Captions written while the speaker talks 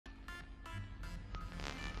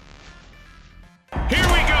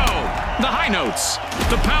the high notes,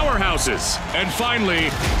 the powerhouses, and finally,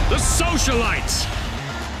 the socialites.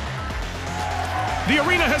 The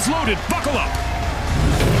arena has loaded. Buckle up.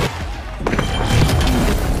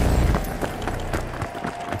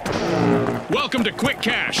 Welcome to Quick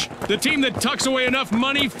Cash. The team that tucks away enough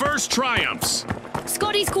money first triumphs.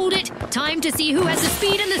 Scotty's called it. Time to see who has the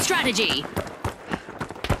speed and the strategy.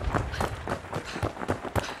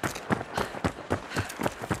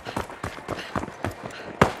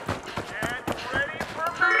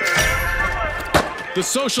 The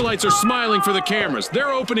socialites are smiling for the cameras.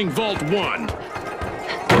 They're opening Vault 1.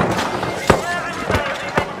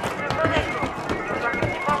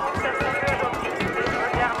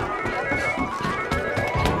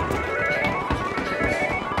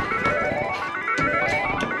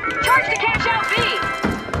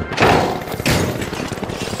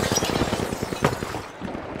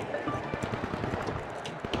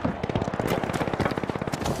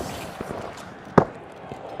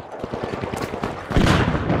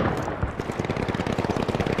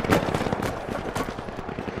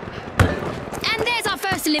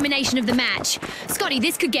 Elimination of the match. Scotty,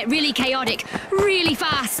 this could get really chaotic, really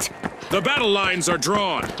fast. The battle lines are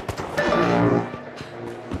drawn.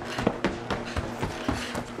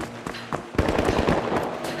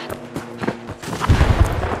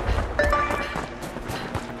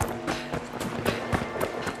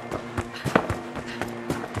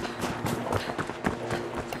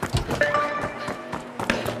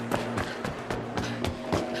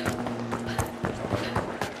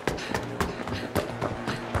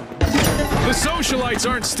 The socialites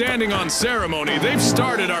aren't standing on ceremony. They've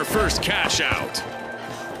started our first cash out.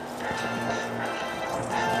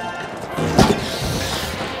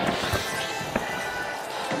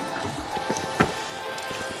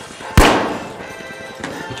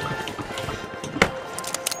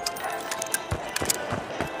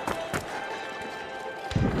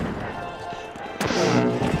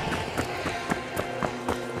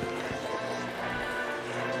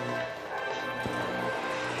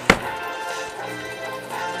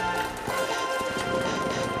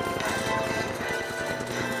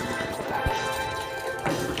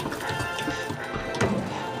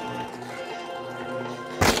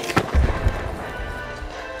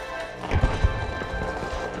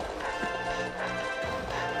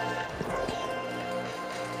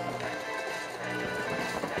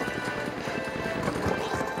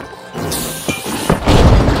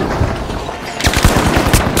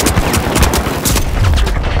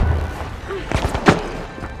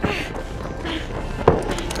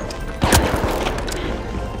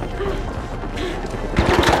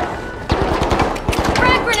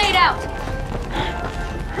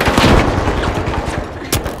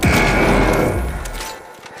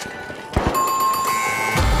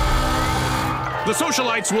 The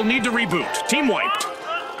socialites will need to reboot. Team wiped.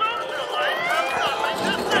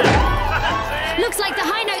 Looks like the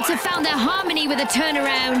high notes have found their harmony with a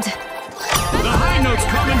turnaround. The high notes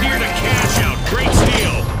commandeered a cash out. Great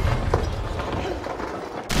steal.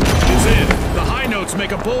 It's in. The high notes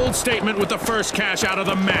make a bold statement with the first cash out of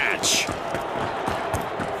the match.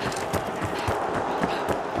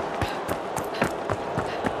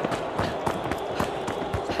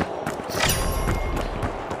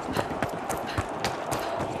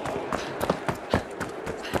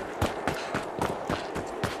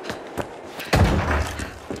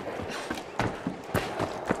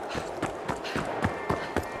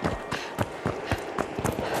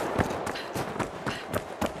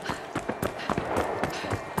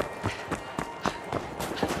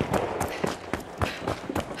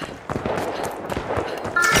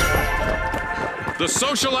 The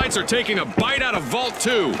socialites are taking a bite out of Vault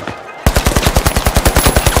 2.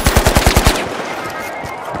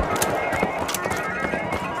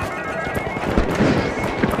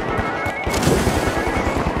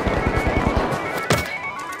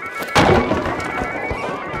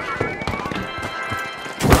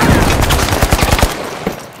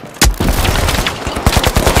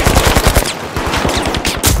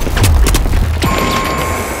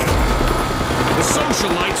 The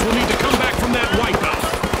socialites will need to come back from that wipeout.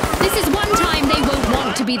 This is one time they won't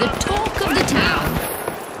want to be the talk of the town.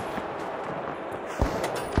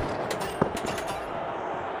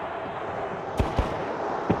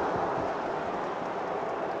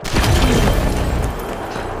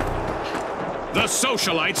 The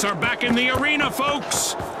socialites are back in the arena,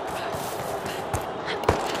 folks!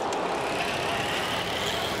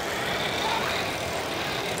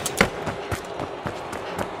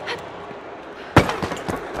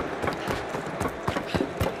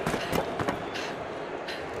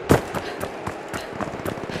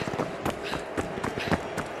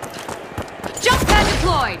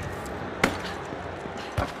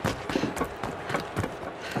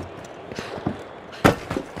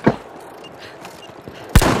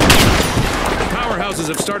 powerhouses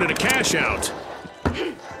have started a cash out.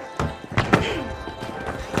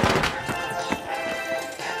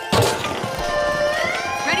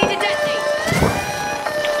 Ready to detonate.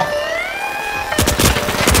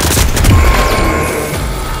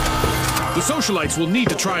 The socialites will need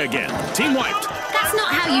to try again. Team wiped. That's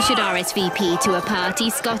not how you should RSVP to a party,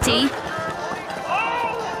 Scotty.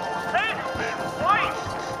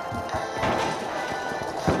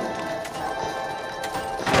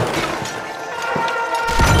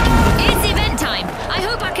 It's event time. I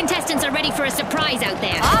hope our contestants are ready for a surprise out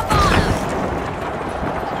there. Up on 'em.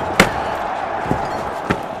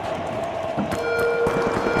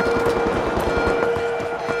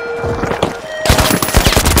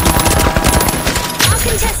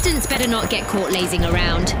 Better not get caught lazing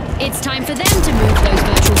around. It's time for them to move those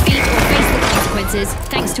virtual feet or face the consequences,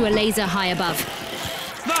 thanks to a laser high above.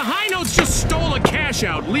 The high notes just stole a cash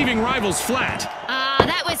out, leaving rivals flat.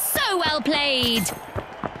 That was so well played.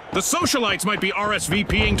 The socialites might be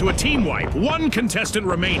RSVPing to a team wipe. One contestant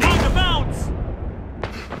remaining. On the bounce!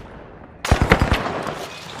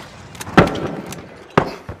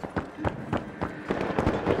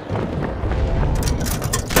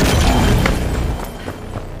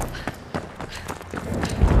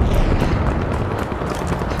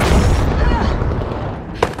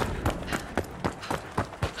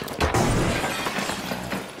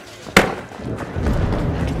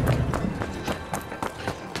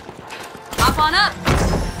 Hop on up.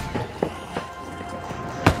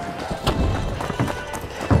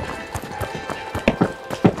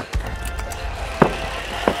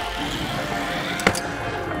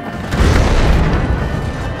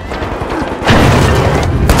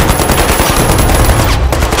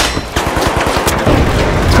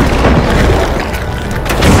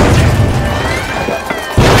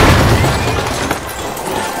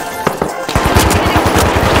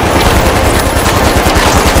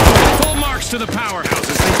 To the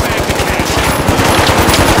powerhouses, they bag the cash.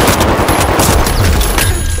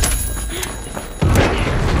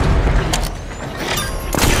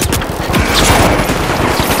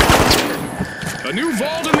 A new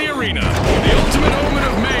vault in the arena. The ultimate omen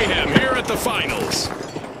of mayhem here at the finals.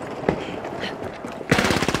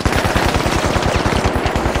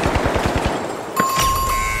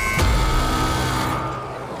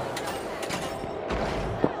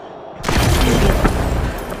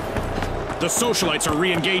 The socialites are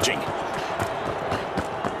re-engaging.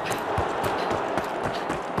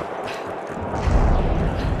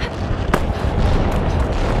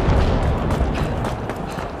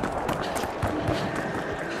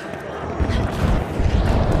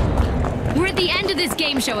 We're at the end of this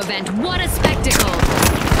game show event. What a spectacle!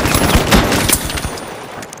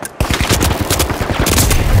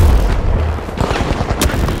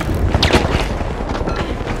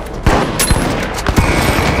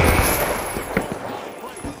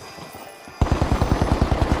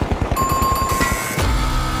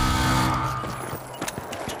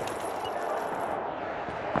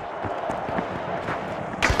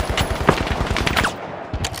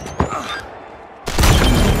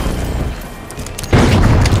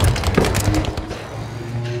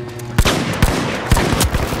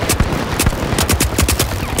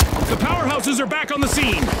 Are back on the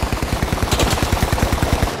scene.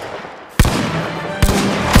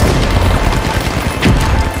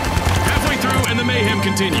 Halfway through and the mayhem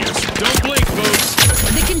continues. Don't blink, folks.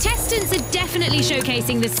 The contestants are definitely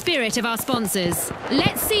showcasing the spirit of our sponsors.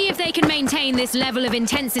 Let's see if they can maintain this level of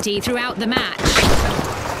intensity throughout the match.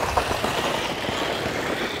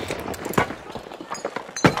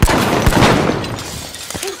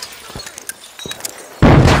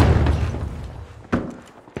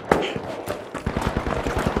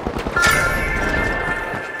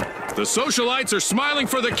 The socialites are smiling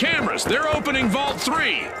for the cameras. They're opening Vault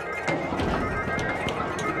 3.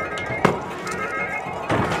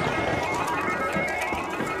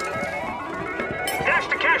 Dash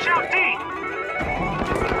to cash out D.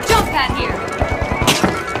 Jump pad here.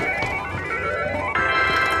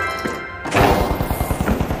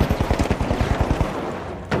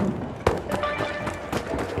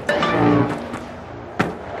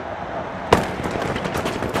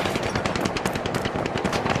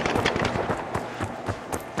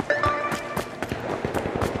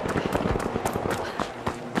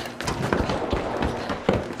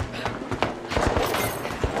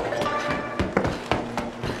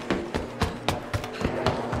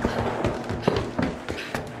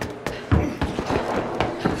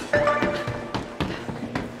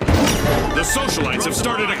 The socialites have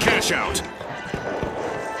started a cash out.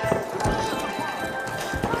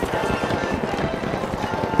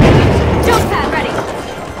 Jump pad ready.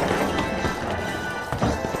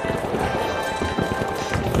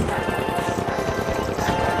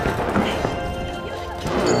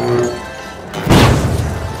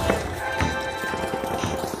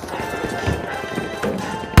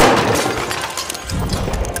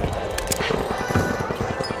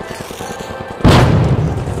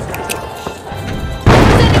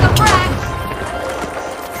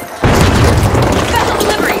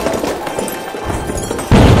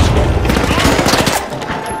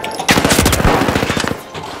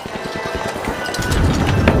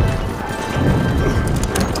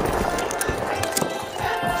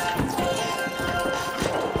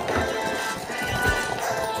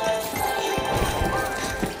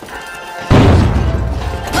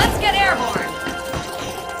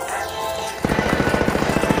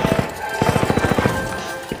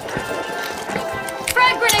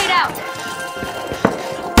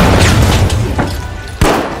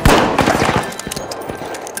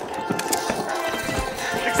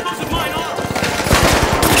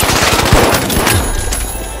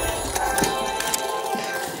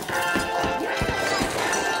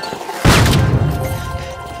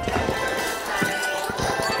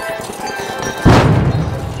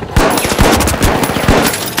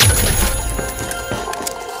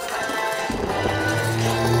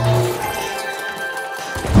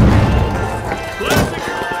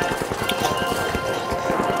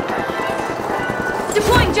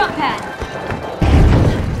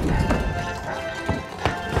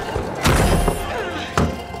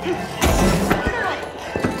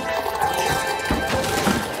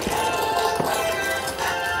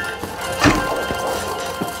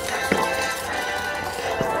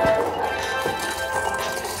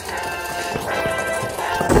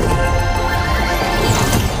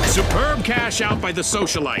 cash out by the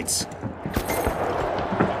socialites.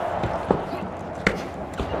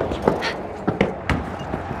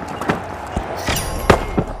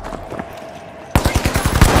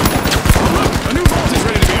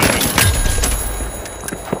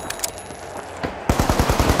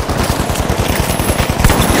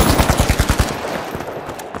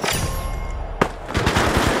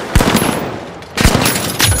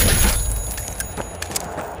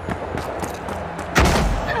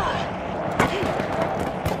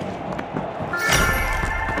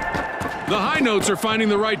 The high notes are finding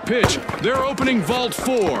the right pitch. They're opening Vault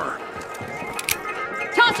 4.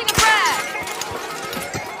 Tossing a frag!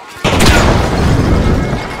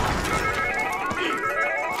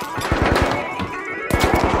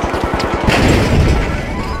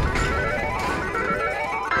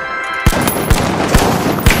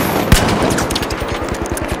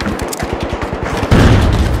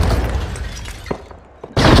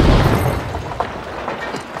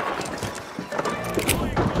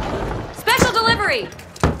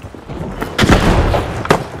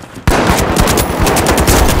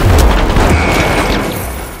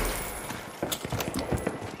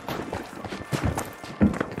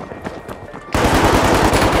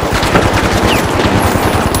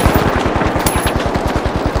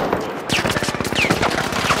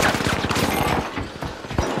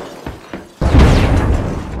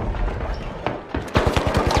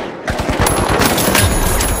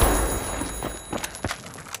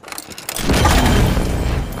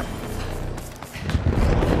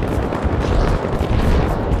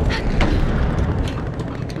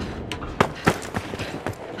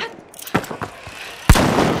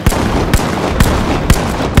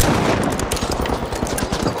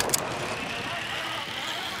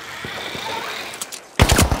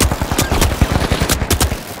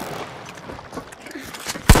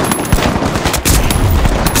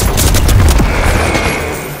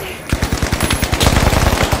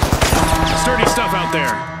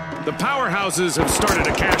 The powerhouses have started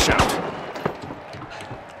a cash out.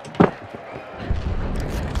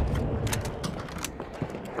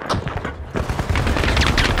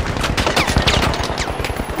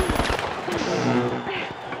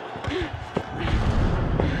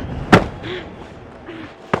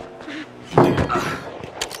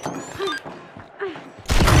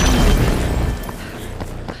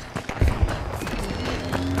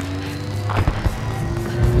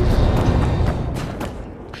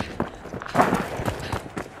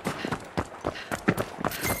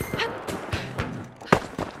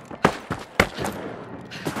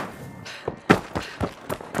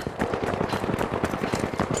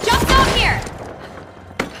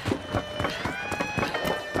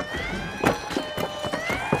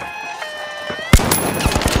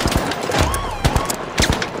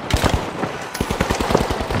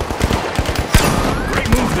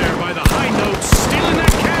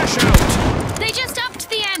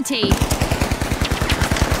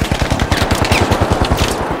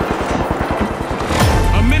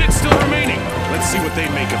 A minute still remaining. Let's see what they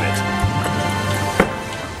make of it.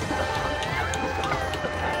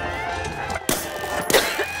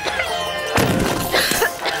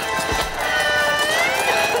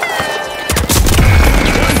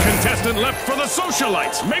 One contestant left for the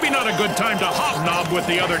socialites. Maybe not a good time to hobnob with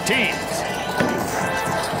the other teams.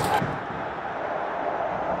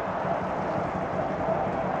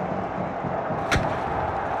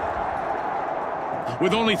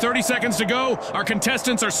 With only 30 seconds to go, our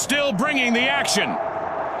contestants are still bringing the action.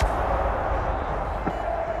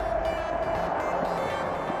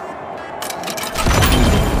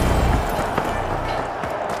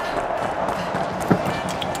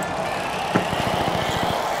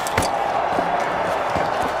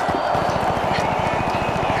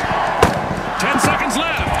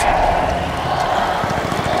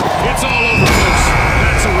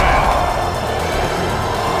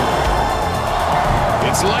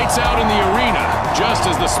 Lights out in the arena, just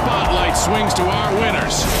as the spotlight swings to our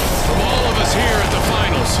winners. From all of us here at the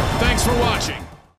finals, thanks for watching.